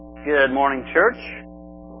Good morning, church.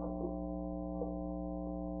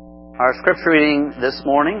 Our scripture reading this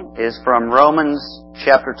morning is from Romans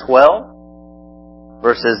chapter 12,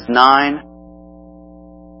 verses 9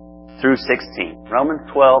 through 16. Romans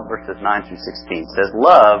 12, verses 9 through 16 says,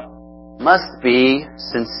 "Love must be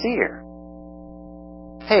sincere.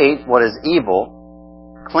 Hate what is evil.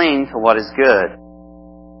 Cling to what is good.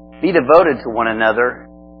 Be devoted to one another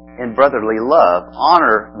in brotherly love.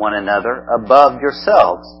 Honor one another above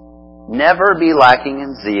yourselves. Never be lacking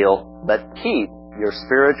in zeal, but keep your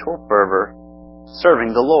spiritual fervor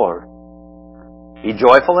serving the Lord. Be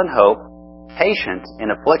joyful in hope, patient in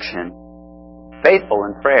affliction, faithful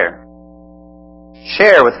in prayer.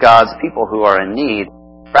 Share with God's people who are in need.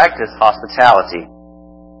 Practice hospitality.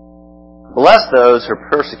 Bless those who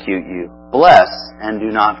persecute you. Bless and do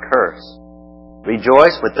not curse.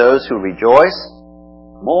 Rejoice with those who rejoice.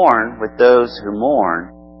 Mourn with those who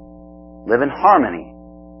mourn. Live in harmony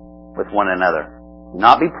with one another. Do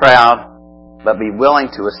not be proud, but be willing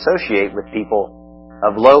to associate with people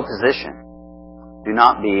of low position. Do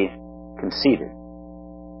not be conceited."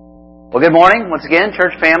 Well, good morning once again,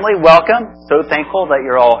 church family. Welcome. So thankful that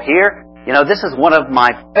you're all here. You know, this is one of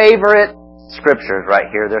my favorite scriptures right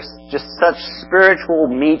here. There's just such spiritual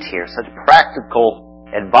meat here, such practical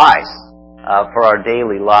advice for our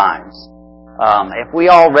daily lives. If we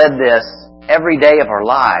all read this every day of our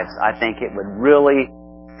lives, I think it would really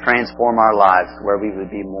transform our lives where we would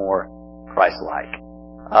be more Christ-like.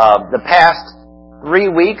 The past 3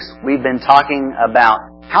 weeks, we've been talking about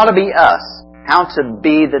how to be us, how to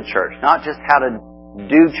be the church. Not just how to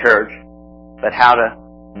do church, but how to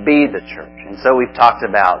be the church. And so we've talked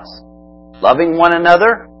about loving one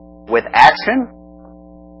another with action.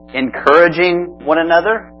 Encouraging one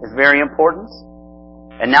another is very important.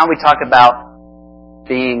 And now we talk about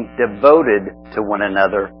being devoted to one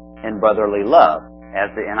another in brotherly love, as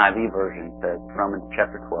the NIV version says, Romans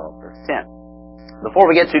chapter 12, verse 10. Before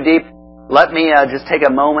we get too deep, let me just take a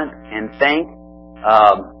moment and thank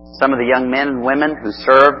some of the young men and women who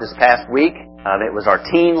served this past week. It was our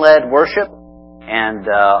teen-led worship, and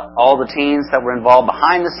all the teens that were involved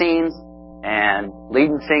behind the scenes, and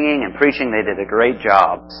leading singing and preaching, they did a great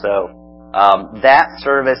job. So that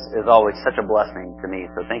service is always such a blessing to me.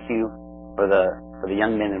 So thank you for the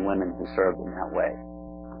young men and women who served in that way.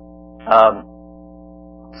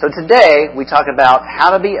 So today we talk about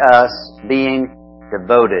how to be us, being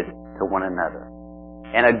devoted to one another.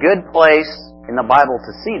 And a good place in the Bible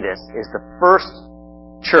to see this is the first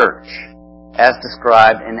church, as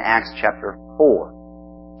described in Acts chapter 4.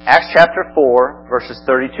 Acts chapter 4, verses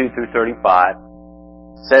 32 through 35,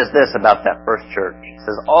 says this about that first church. It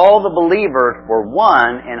says, "All the believers were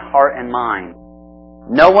one in heart and mind.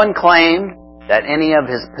 No one claimed that any of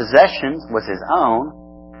his possessions was his own,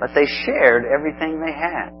 but they shared everything they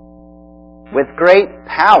had. With great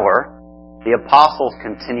power, the apostles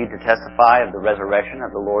continued to testify of the resurrection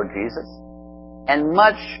of the Lord Jesus, and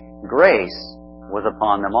much grace was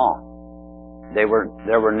upon them all. There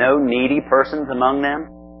were no needy persons among them,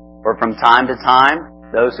 for from time to time,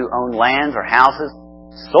 those who owned lands or houses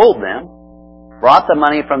sold them, brought the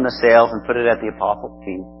money from the sales and put it at the apostles'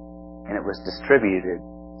 feet, and it was distributed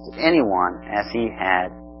to anyone as he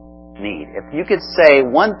had need." If you could say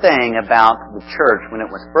one thing about the church when it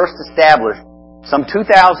was first established some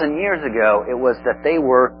 2,000 years ago, it was that they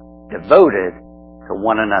were devoted to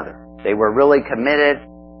one another. They were really committed,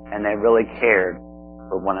 and they really cared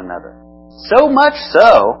for one another. So much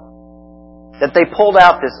so that they pulled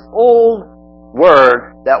out this old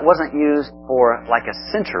word that wasn't used for like a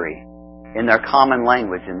century in their common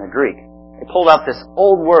language in the Greek. They pulled out this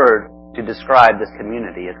old word to describe this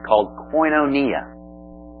community. It's called koinonia.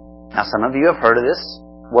 Now, some of you have heard of this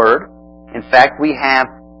word. In fact, we have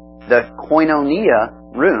the koinonia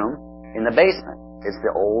room in the basement. It's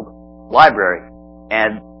the old library.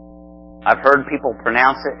 And I've heard people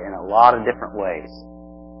pronounce it in a lot of different ways.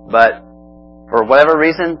 But for whatever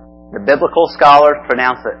reason, the biblical scholars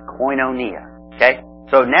pronounce it koinonia. Okay?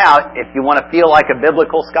 So now, if you want to feel like a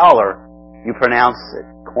biblical scholar, you pronounce it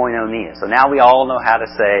koinonia. So now we all know how to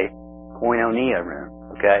say koinonia room.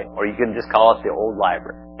 Okay? Or you can just call it the old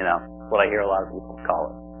library. You know, what I hear a lot of people call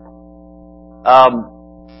it.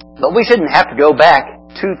 But we shouldn't have to go back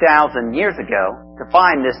 2,000 years ago to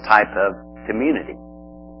find this type of community.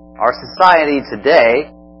 Our society today,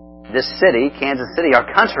 this city, Kansas City, our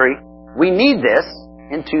country, we need this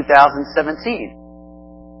in 2017.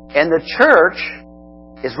 And the church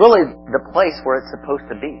is really the place where it's supposed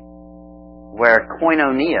to be, where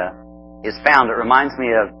koinonia is found. It reminds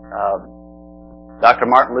me of Dr.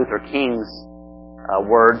 Martin Luther King's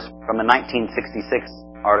words from a 1966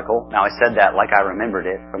 article. Now, I said that like I remembered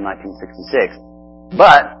it from 1966.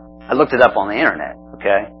 But I looked it up on the internet,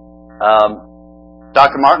 okay?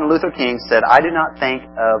 Dr. Martin Luther King said, "I do not think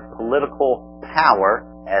of political power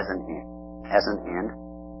as an end.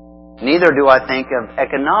 Neither do I think of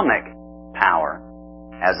economic power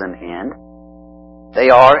as an end. They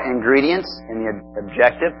are ingredients in the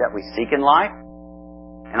objective that we seek in life.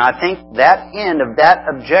 And I think that end of that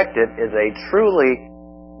objective is a truly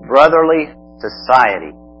brotherly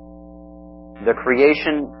society, the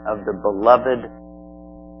creation of the beloved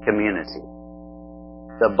community."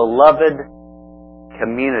 The beloved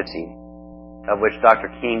community of which Dr.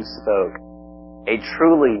 King spoke, a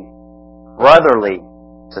truly brotherly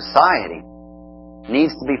society,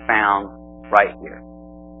 needs to be found right here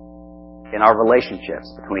in our relationships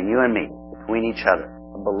between you and me, between each other,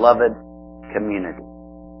 a beloved community.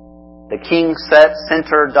 The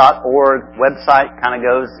KingCenter.org website kind of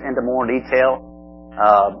goes into more detail.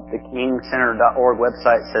 The KingCenter.org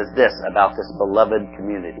website says this about this beloved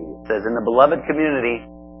community. It says, "In the beloved community,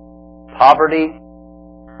 poverty,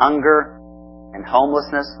 hunger, and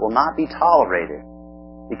homelessness will not be tolerated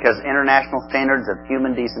because international standards of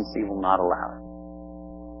human decency will not allow it.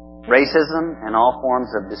 Racism and all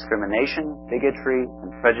forms of discrimination, bigotry,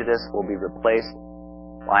 and prejudice will be replaced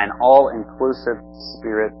by an all-inclusive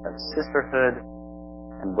spirit of sisterhood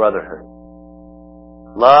and brotherhood.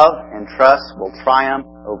 Love and trust will triumph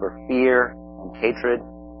over fear and hatred.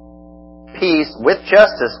 Peace with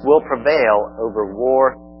justice will prevail over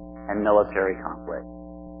war and military conflict."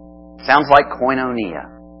 Sounds like koinonia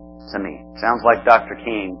to me. Sounds like Dr.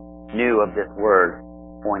 King knew of this word,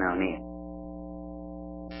 koinonia.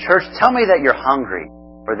 Church, tell me that you're hungry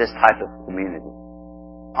for this type of community.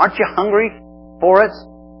 Aren't you hungry for it?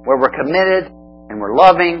 Where we're committed and we're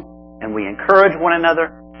loving and we encourage one another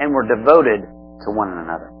and we're devoted to one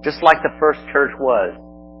another. Just like the first church was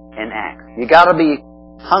in Acts. You gotta be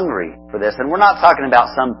hungry for this. And we're not talking about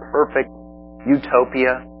some perfect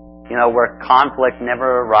utopia, where conflict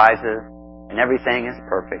never arises and everything is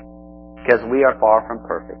perfect. Because we are far from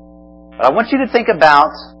perfect. But I want you to think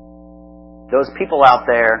about those people out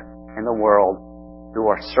there in the world who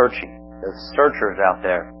are searching. Those searchers out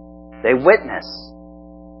there. They witness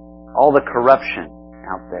all the corruption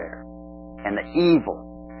out there and the evil.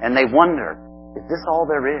 And they wonder, is this all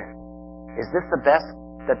there is? Is this the best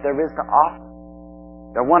that there is to offer?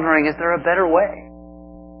 They're wondering, is there a better way?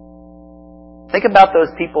 Think about those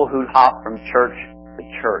people who hop from church to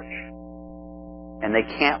church and they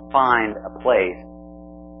can't find a place,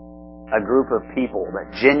 a group of people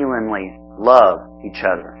that genuinely love each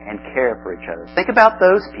other and care for each other. Think about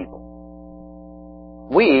those people.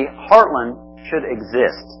 We, Heartland, should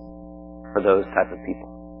exist for those type of people.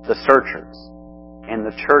 The searchers and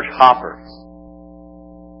the church hoppers.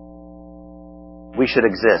 We should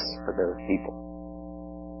exist for those people.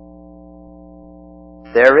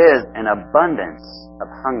 There is an abundance of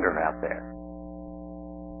hunger out there.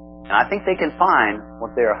 And I think they can find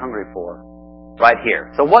what they are hungry for right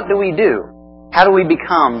here. So what do we do? How do we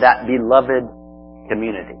become that beloved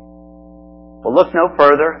community? Well, look no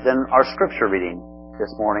further than our scripture reading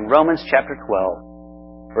this morning, Romans chapter 12,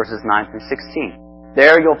 verses 9 through 16.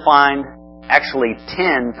 There you'll find actually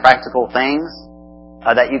 10 practical things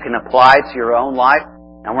that you can apply to your own life.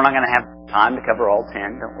 Now, we're not going to have time to cover all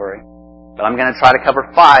 10, don't worry. But I'm going to try to cover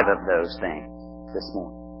 5 of those things this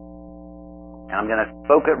morning. And I'm going to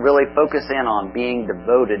really focus in on being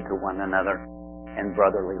devoted to one another and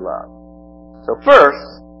brotherly love. So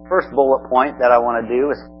first bullet point that I want to do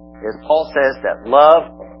is Paul says that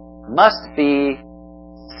love must be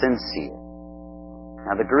sincere.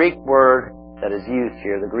 Now, the Greek word that is used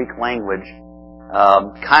here, the Greek language,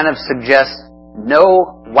 kind of suggests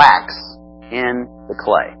no wax in the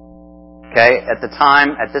clay. Okay? At this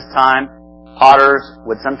time, potters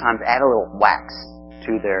would sometimes add a little wax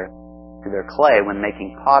to their clay when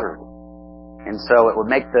making pottery. And so it would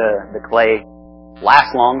make the clay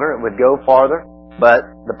last longer, it would go farther, but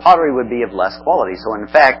the pottery would be of less quality. So in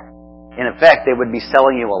effect, they would be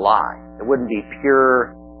selling you a lie. It wouldn't be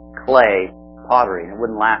pure clay pottery, and it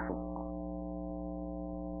wouldn't last long.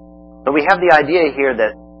 So we have the idea here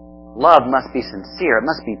that love must be sincere. It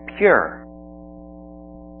must be pure.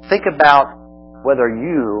 Think about whether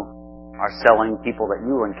you are selling people that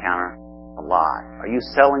you encounter a lie. Are you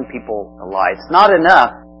selling people a lie? It's not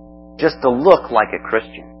enough just to look like a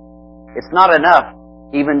Christian. It's not enough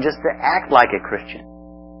even just to act like a Christian.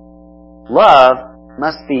 Love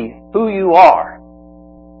must be who you are,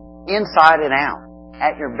 inside and out,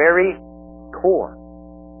 at your very core.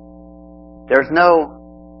 There's no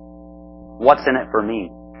what's in it for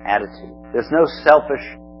me attitude. There's no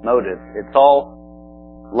selfish motive. It's all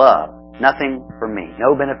love. Nothing for me.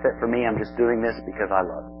 No benefit for me. I'm just doing this because I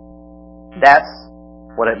love it. That's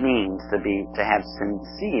what it means to have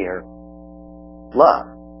sincere love.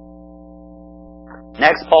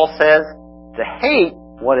 Next, Paul says to hate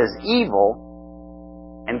what is evil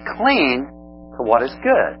and cling to what is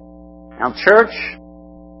good. Now, church,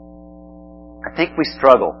 I think we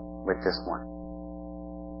struggle with this one.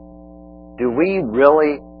 Do we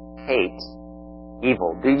really hate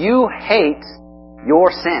evil? Do you hate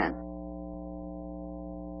your sin?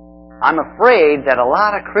 I'm afraid that a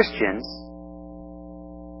lot of Christians,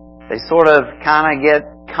 they sort of kind of get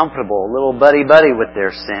comfortable, a little buddy-buddy with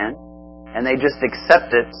their sin, and they just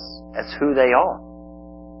accept it as who they are.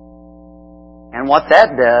 And what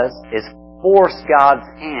that does is force God's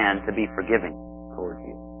hand to be forgiving towards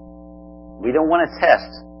you. We don't want to test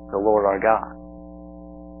the Lord our God.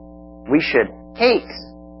 We should hate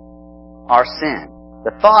our sin.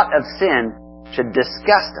 The thought of sin should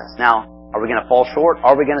disgust us. Now, are we going to fall short?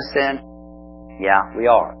 Are we going to sin? Yeah, we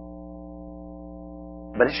are.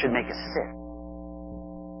 But it should make us sick.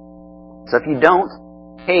 So if you don't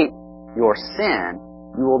hate your sin,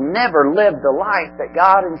 you will never live the life that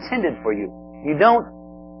God intended for you. If you don't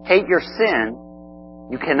hate your sin,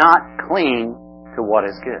 you cannot cling to what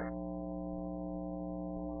is good.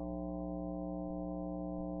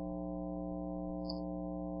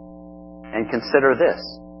 And consider this.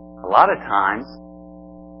 A lot of times,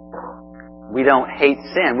 we don't hate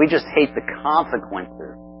sin. We just hate the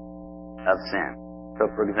consequences of sin. So,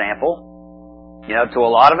 for example, to a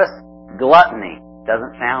lot of us, gluttony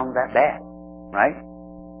doesn't sound that bad, right?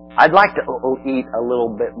 I'd like to eat a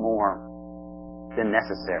little bit more than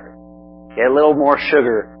necessary. Get a little more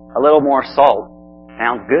sugar, a little more salt.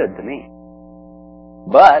 Sounds good to me.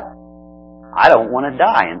 But I don't want to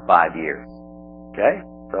die in 5 years. Okay?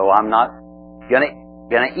 So I'm not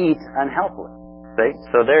gonna eat unhealthily. See?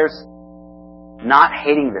 So there's not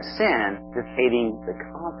hating the sin, just hating the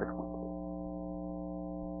consequences.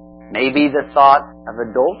 Maybe the thought of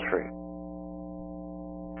adultery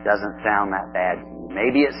doesn't sound that bad to you.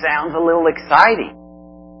 Maybe it sounds a little exciting.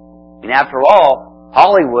 And after all,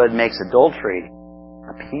 Hollywood makes adultery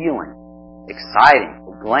appealing, exciting.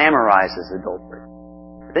 It glamorizes adultery.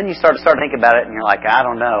 But then you start to think about it and you're like, I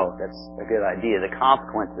don't know, that's a good idea. The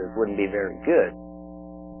consequences wouldn't be very good.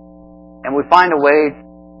 And we find a way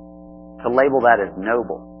to label that as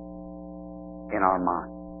noble in our mind.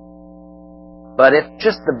 But if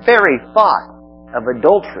just the very thought of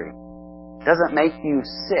adultery doesn't make you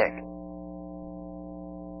sick,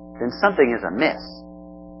 then something is amiss.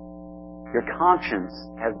 Your conscience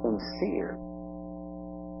has been seared.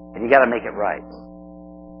 And you gotta make it right.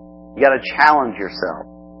 You gotta challenge yourself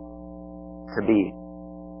to be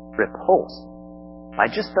repulsed by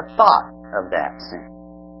just the thought of that sin.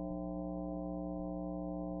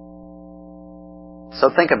 So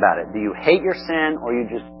think about it. Do you hate your sin, or do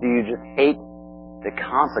you just hate the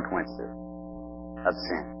consequences of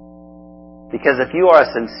sin? Because if you are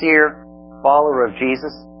a sincere follower of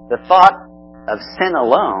Jesus, the thought of sin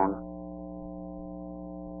alone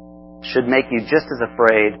should make you just as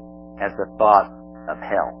afraid as the thought of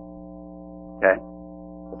hell. Okay?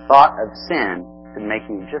 The thought of sin should make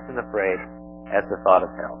you just as afraid as the thought of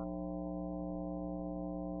hell.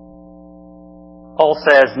 Paul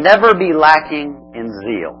says, never be lacking in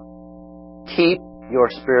zeal. Keep your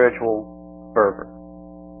spiritual fervor.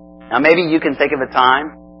 Now maybe you can think of a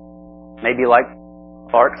time, maybe like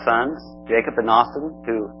Clark's sons, Jacob and Austin,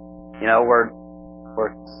 who,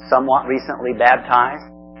 were somewhat recently baptized.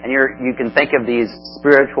 And you can think of these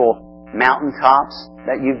spiritual mountaintops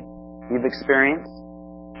that you've experienced.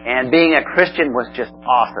 And being a Christian was just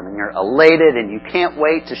awesome. And you're elated and you can't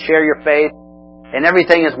wait to share your faith. And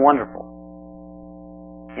everything is wonderful.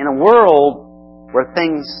 In a world where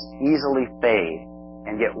things easily fade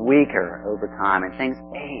and get weaker over time and things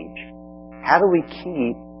age, how do we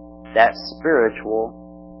keep that spiritual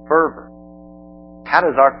fervor? How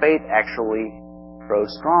does our faith actually grow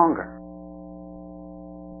stronger?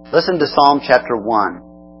 Listen to Psalm chapter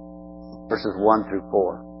 1, verses 1 through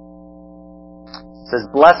 4. It says,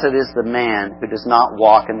 blessed is the man who does not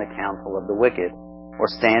walk in the counsel of the wicked, or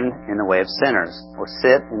stand in the way of sinners, or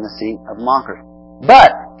sit in the seat of mockers.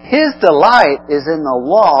 But his delight is in the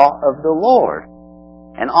law of the Lord,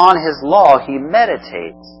 and on his law he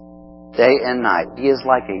meditates day and night. He is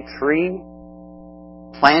like a tree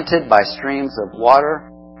planted by streams of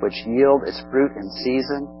water, which yield its fruit in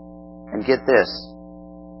season. And get this,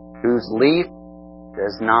 whose leaf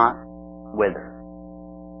does not wither.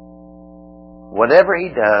 Whatever he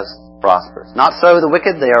does prospers. Not so the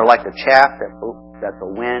wicked, they are like the chaff that the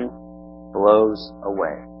wind blows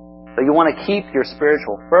away. So you want to keep your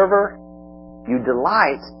spiritual fervor. You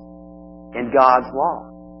delight in God's law.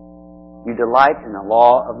 You delight in the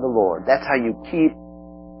law of the Lord. That's how you keep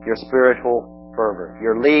your spiritual fervor.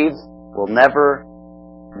 Your leaves will never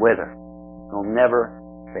wither. They'll never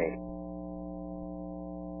fade.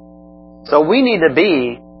 So we need to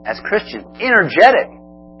be, as Christians, energetic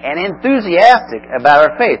and enthusiastic about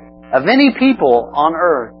our faith. Of any people on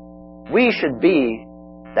earth, we should be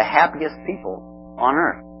the happiest people on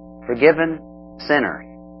earth. Forgiven sinners.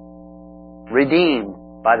 Redeemed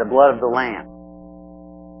by the blood of the Lamb.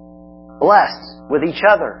 Blessed with each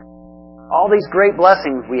other. All these great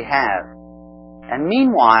blessings we have. And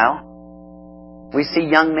meanwhile, we see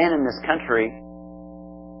young men in this country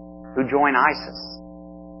who join ISIS.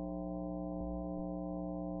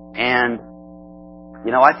 And,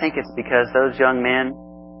 I think it's because those young men,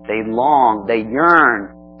 they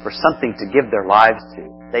yearn for something to give their lives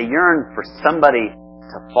to. They yearn for somebody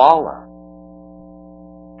to follow.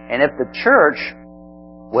 And if the church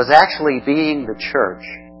was actually being the church,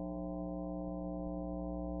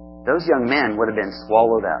 those young men would have been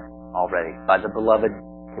swallowed up already by the beloved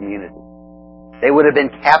community. They would have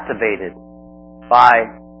been captivated by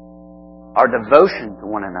our devotion to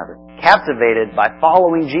one another, captivated by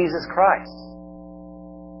following Jesus Christ.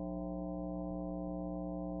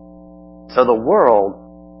 So the world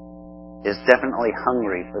is definitely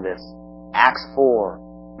hungry for this. Acts 4,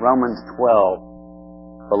 Romans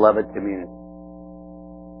 12, beloved community.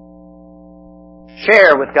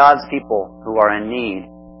 Share with God's people who are in need.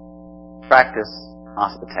 Practice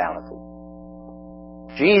hospitality.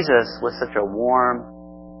 Jesus was such a warm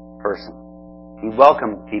person. He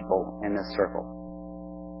welcomed people in this circle.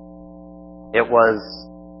 It was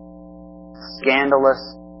scandalous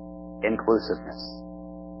inclusiveness.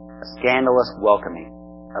 A scandalous welcoming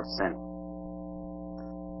of sin.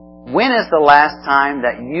 When is the last time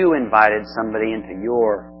that you invited somebody into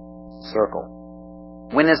your circle?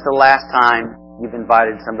 When is the last time you've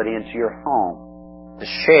invited somebody into your home to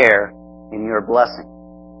share in your blessing?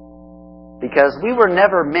 Because we were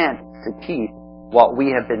never meant to keep what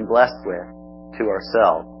we have been blessed with to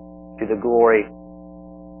ourselves, to the glory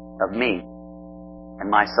of me and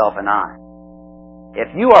myself and I.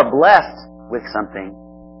 If you are blessed with something,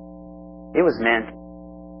 it was meant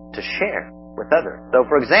to share with others. So,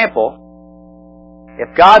 for example,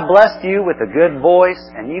 if God blessed you with a good voice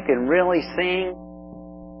and you can really sing,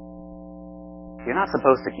 you're not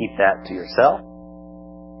supposed to keep that to yourself.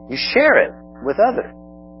 You share it with others.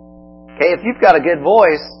 Okay, if you've got a good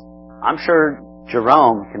voice, I'm sure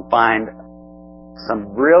Jerome can find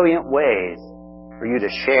some brilliant ways for you to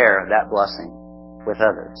share that blessing with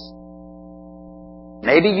others.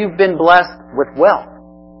 Maybe you've been blessed with wealth.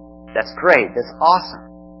 That's great. That's awesome.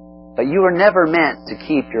 But you were never meant to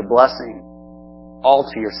keep your blessing all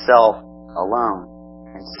to yourself alone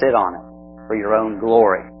and sit on it for your own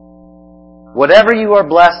glory. Whatever you are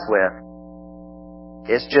blessed with,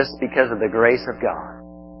 it's just because of the grace of God.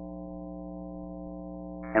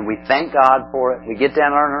 And we thank God for it. We get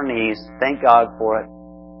down on our knees, thank God for it,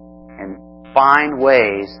 and find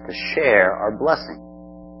ways to share our blessing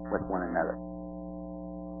with one another.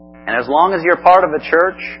 And as long as you're part of a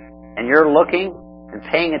church and you're looking and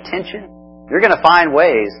paying attention, you're going to find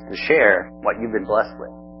ways to share what you've been blessed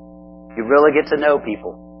with. If you really get to know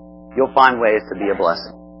people, you'll find ways to be a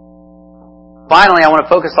blessing. Finally, I want to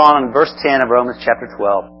focus on verse 10 of Romans chapter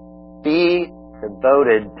 12. Be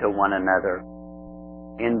devoted to one another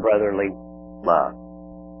in brotherly love.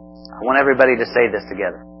 I want everybody to say this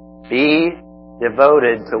together. Be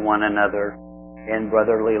devoted to one another in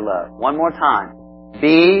brotherly love. One more time.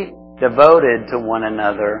 Be devoted to one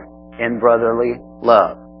another in brotherly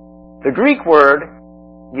love. The Greek word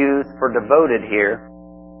used for devoted here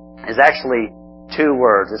is actually two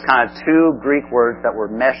words. It's kind of two Greek words that were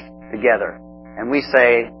meshed together. And we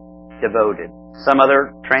say devoted. Some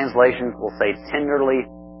other translations will say tenderly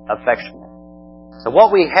affectionate. So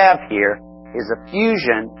what we have here is a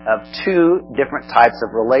fusion of two different types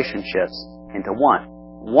of relationships into one.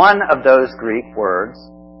 One of those Greek words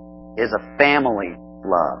is a family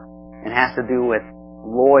love. It has to do with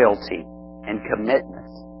loyalty and commitment.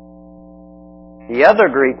 The other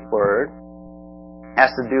Greek word has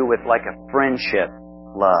to do with like a friendship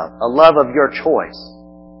love, a love of your choice,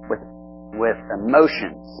 with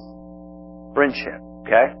emotions, friendship,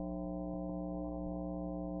 okay?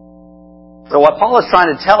 So what Paul is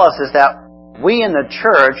trying to tell us is that we in the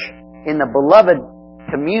church, in the beloved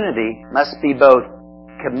community, must be both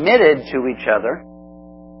committed to each other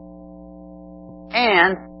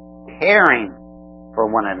and caring for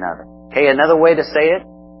one another. Okay, another way to say it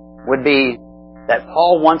would be that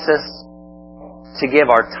Paul wants us to give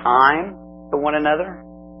our time to one another,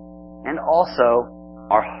 and also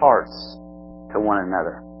our hearts to one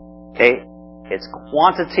another. Okay? It's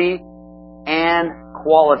quantity and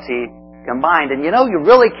quality combined. And you know, you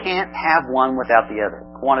really can't have one without the other.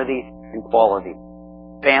 Quantity and quality.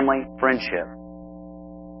 Family, friendship.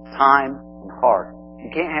 Time and heart. You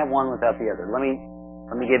can't have one without the other. Let me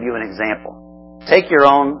give you an example. Take your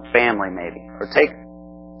own family maybe. Or take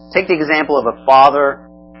the example of a father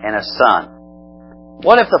and a son.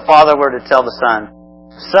 What if the father were to tell the son,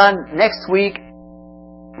 "Son, next week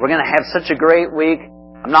we're going to have such a great week.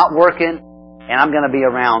 I'm not working and I'm going to be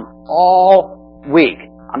around all week.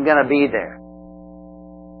 I'm going to be there.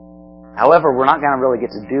 However, we're not going to really get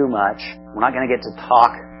to do much. We're not going to get to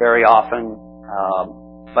talk very often,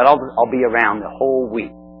 but I'll be around the whole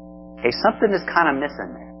week." Okay, something is kind of missing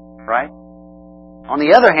there, right? On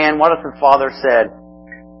the other hand, what if the father said,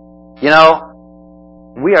 "You know,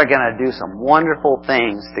 we are going to do some wonderful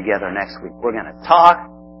things together next week. We're going to talk.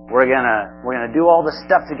 We're going to do all this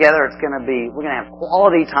stuff together. We're going to have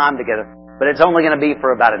quality time together, but it's only going to be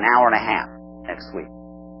for about an hour and a half next week."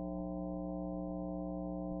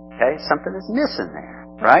 Okay, something is missing there,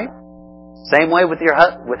 right? Same way with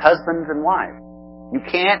with husbands and wives. You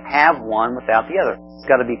can't have one without the other. It's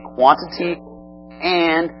got to be quantity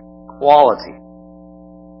and quality.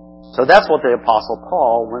 So that's what the Apostle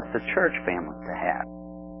Paul wants the church family to have.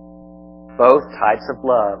 Both types of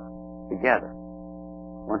love together.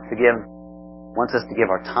 Wants us to give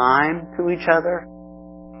our time to each other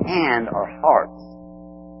and our hearts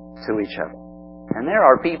to each other. And there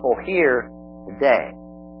are people here today,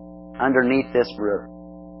 underneath this roof,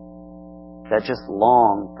 that just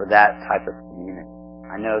long for that type of community.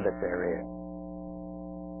 I know that there is.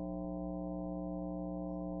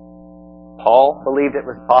 Paul believed it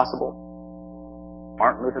was possible.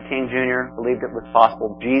 Martin Luther King Jr. believed it was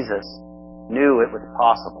possible. Jesus knew it was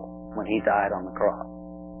possible when He died on the cross.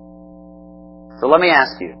 So let me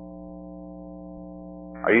ask you,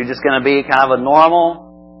 are you just going to be kind of a normal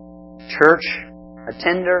church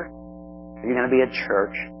attender? Are you going to be a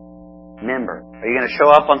church member? Are you going to show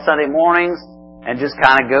up on Sunday mornings and just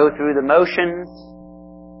kind of go through the motions?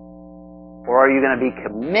 Or are you going to be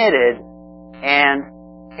committed and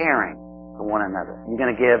caring for one another? You're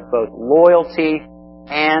going to give both loyalty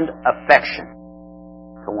and affection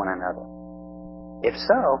to one another. If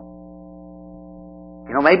so,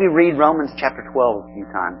 maybe read Romans chapter 12 a few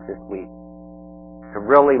times this week to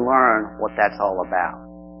really learn what that's all about.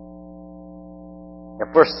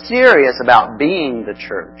 If we're serious about being the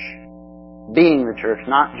church,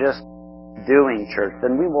 not just doing church,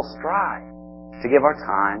 then we will strive to give our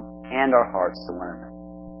time and our hearts to one another.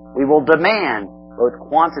 We will demand both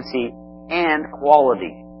quantity and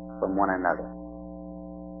quality from one another.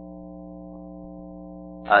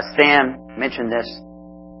 Stan mentioned this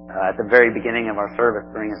at the very beginning of our service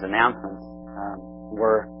during his announcements.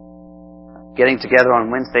 We're getting together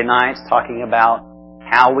on Wednesday nights talking about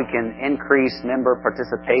how we can increase member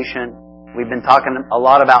participation. We've been talking a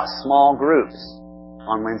lot about small groups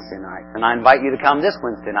on Wednesday nights, and I invite you to come this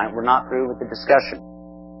Wednesday night. We're not through with the discussion.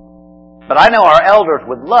 But I know our elders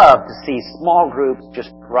would love to see small groups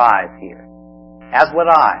just thrive here. As would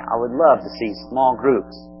I. I would love to see small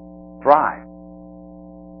groups thrive.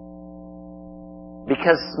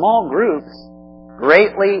 Because small groups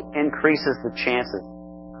greatly increases the chances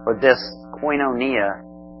for this koinonia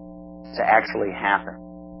to actually happen.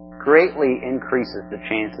 Greatly increases the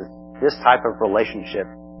chances this type of relationship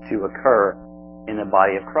to occur in the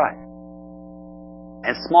body of Christ.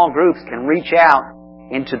 And small groups can reach out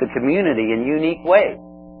into the community in unique ways.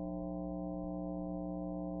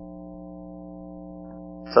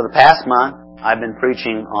 So the past month, I've been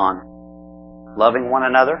preaching on loving one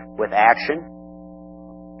another with action,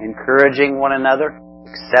 encouraging one another,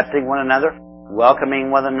 accepting one another, welcoming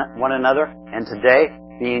one another, and today,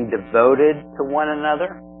 being devoted to one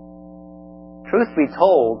another. Truth be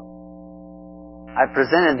told, I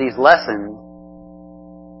presented these lessons.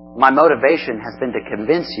 My motivation has been to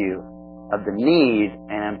convince you of the need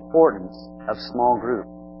and importance of small groups.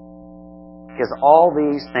 Because all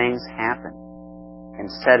these things happen in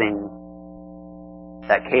settings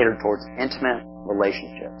that cater towards intimate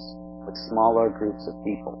relationships with smaller groups of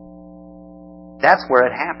people. That's where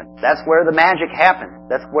it happens. That's where the magic happens.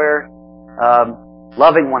 That's where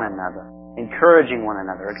loving one another, encouraging one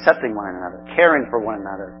another, accepting one another, caring for one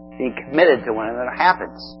another, being committed to one another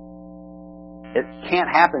happens. It can't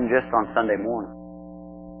happen just on Sunday morning.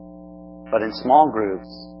 But in small groups,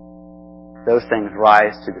 those things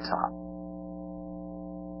rise to the top.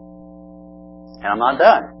 And I'm not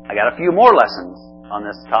done. I got a few more lessons on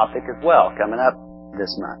this topic as well coming up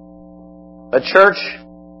this month. But church,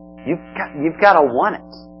 you've got to want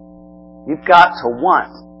it. You've got to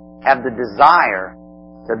have the desire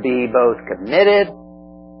to be both committed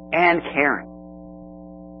and caring.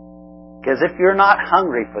 Because if you're not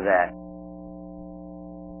hungry for that,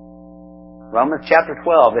 Romans chapter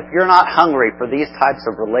 12, if you're not hungry for these types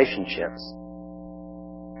of relationships,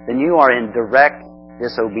 then you are in direct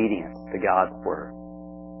disobedience to God's Word.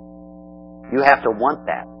 You have to want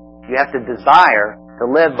that. You have to desire to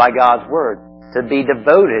live by God's Word, to be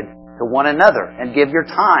devoted to one another and give your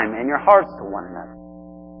time and your hearts to one another.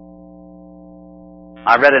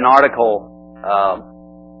 I read an article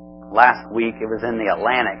last week. It was in the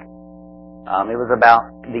Atlantic. It was about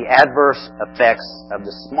the adverse effects of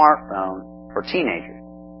the smartphone for teenagers.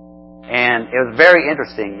 And it was very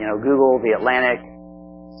interesting. Google the Atlantic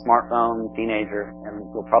smartphone teenager, and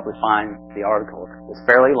you'll probably find the article. It's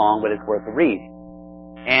fairly long, but it's worth a read.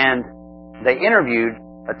 And they interviewed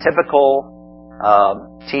a typical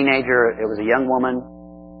teenager. It was a young woman,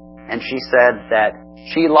 and she said that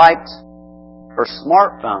she liked her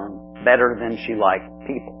smartphone better than she liked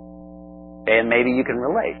people. And maybe you can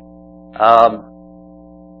relate.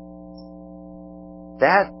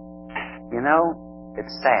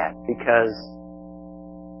 It's sad because,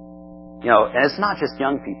 and it's not just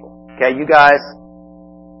young people. Okay, you guys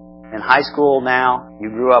in high school now, you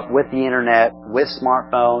grew up with the internet, with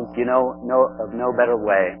smartphones, of no better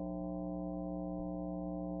way.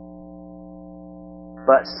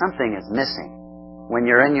 But something is missing when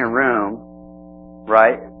you're in your room,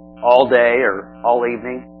 right, all day or all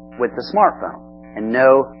evening with the smartphone and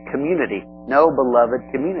no community, no beloved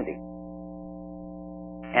community.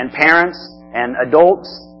 And parents and adults,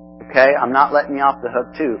 okay, I'm not letting you off the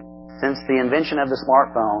hook too. Since the invention of the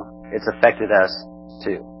smartphone, it's affected us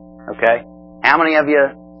too. Okay? How many of you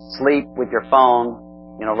sleep with your phone,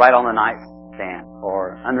 right on the nightstand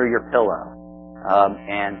or under your pillow?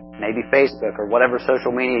 And maybe Facebook or whatever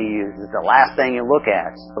social media you use is the last thing you look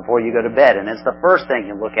at before you go to bed, and it's the first thing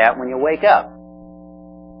you look at when you wake up.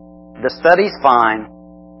 The studies find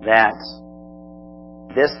that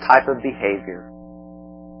this type of behavior,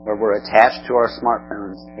 where we're attached to our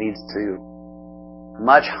smartphones, leads to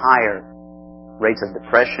much higher rates of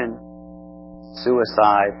depression,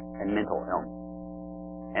 suicide, and mental illness.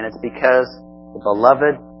 And it's because the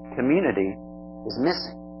beloved community is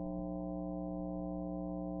missing.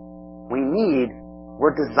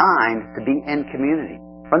 We're designed to be in community.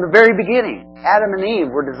 From the very beginning, Adam and Eve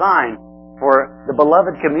were designed for the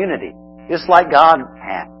beloved community, just like God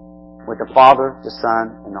had, with the Father, the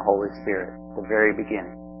Son, and the Holy Spirit at the very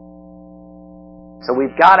beginning. So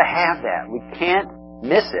we've got to have that. We can't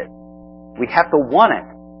miss it. We have to want it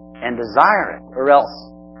and desire it, or else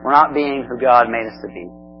we're not being who God made us to be,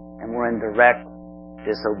 and we're in direct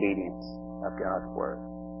disobedience of God's Word.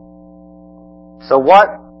 So what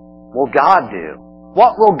will God do?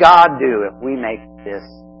 What will God do if we make this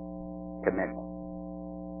commitment?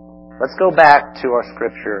 Let's go back to our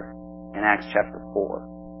scripture in Acts chapter 4,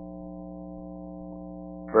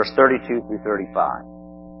 verse 32 through 35.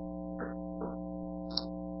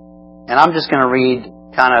 And I'm just going to read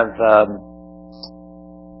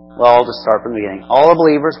I'll just start from the beginning. All the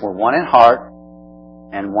believers were one in heart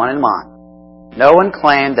and one in mind. No one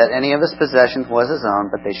claimed that any of his possessions was his own,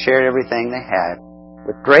 but they shared everything they had.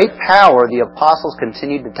 With great power, the apostles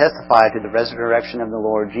continued to testify to the resurrection of the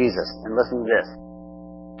Lord Jesus. And listen to this.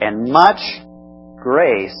 And much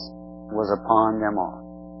grace was upon them all.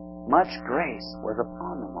 Much grace was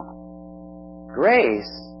upon them all. Grace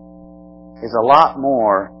is a lot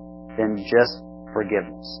more than just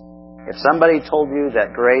forgiveness. If somebody told you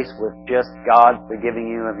that grace was just God forgiving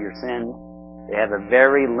you of your sins, they have a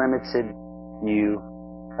very limited view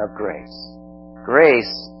of grace. Grace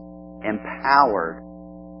empowered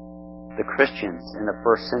the Christians in the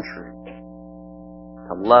first century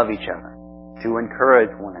to love each other, to encourage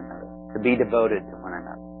one another, to be devoted to one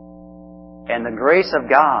another. And the grace of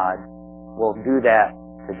God will do that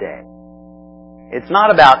today. It's not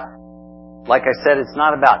about, like I said, it's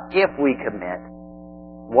not about if we commit.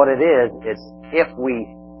 What it is, it's if we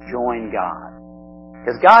join God.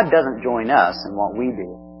 Because God doesn't join us in what we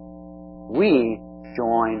do. We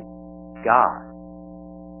join God.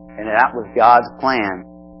 And that was God's plan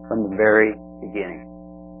from the very beginning.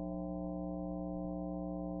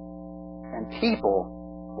 And people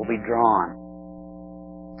will be drawn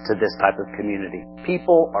to this type of community.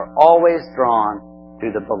 People are always drawn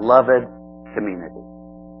to the beloved community.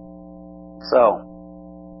 So,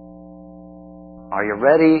 are you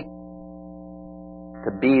ready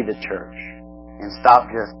to be the church and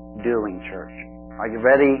stop just doing church? Are you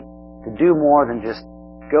ready to do more than just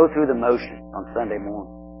go through the motions on Sunday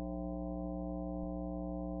morning?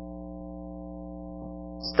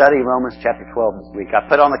 study Romans chapter 12 this week. I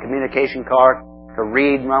put on the communication card to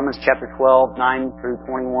read Romans chapter 12, 9 through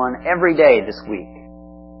 21 every day this week.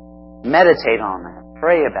 Meditate on that.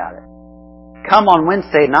 Pray about it. Come on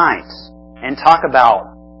Wednesday nights and talk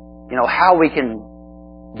about, how we can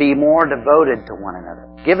be more devoted to one another.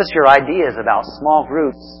 Give us your ideas about small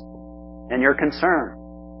groups and your concern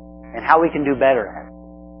and how we can do better at it.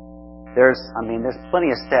 There's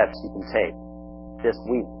plenty of steps you can take this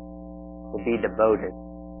week to be devoted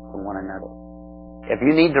to one another. If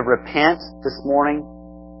you need to repent this morning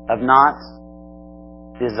of not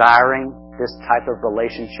desiring this type of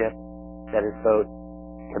relationship that is both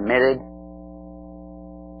committed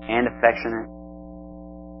and affectionate,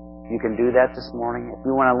 you can do that this morning. If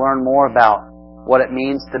you want to learn more about what it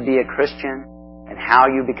means to be a Christian and how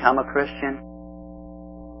you become a Christian,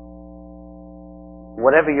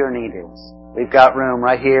 whatever your need is, we've got room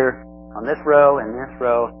right here on this row and this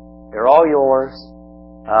row. They're all yours.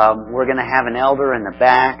 We're going to have an elder in the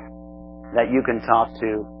back that you can talk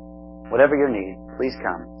to. Whatever your need, please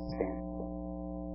come. Stand.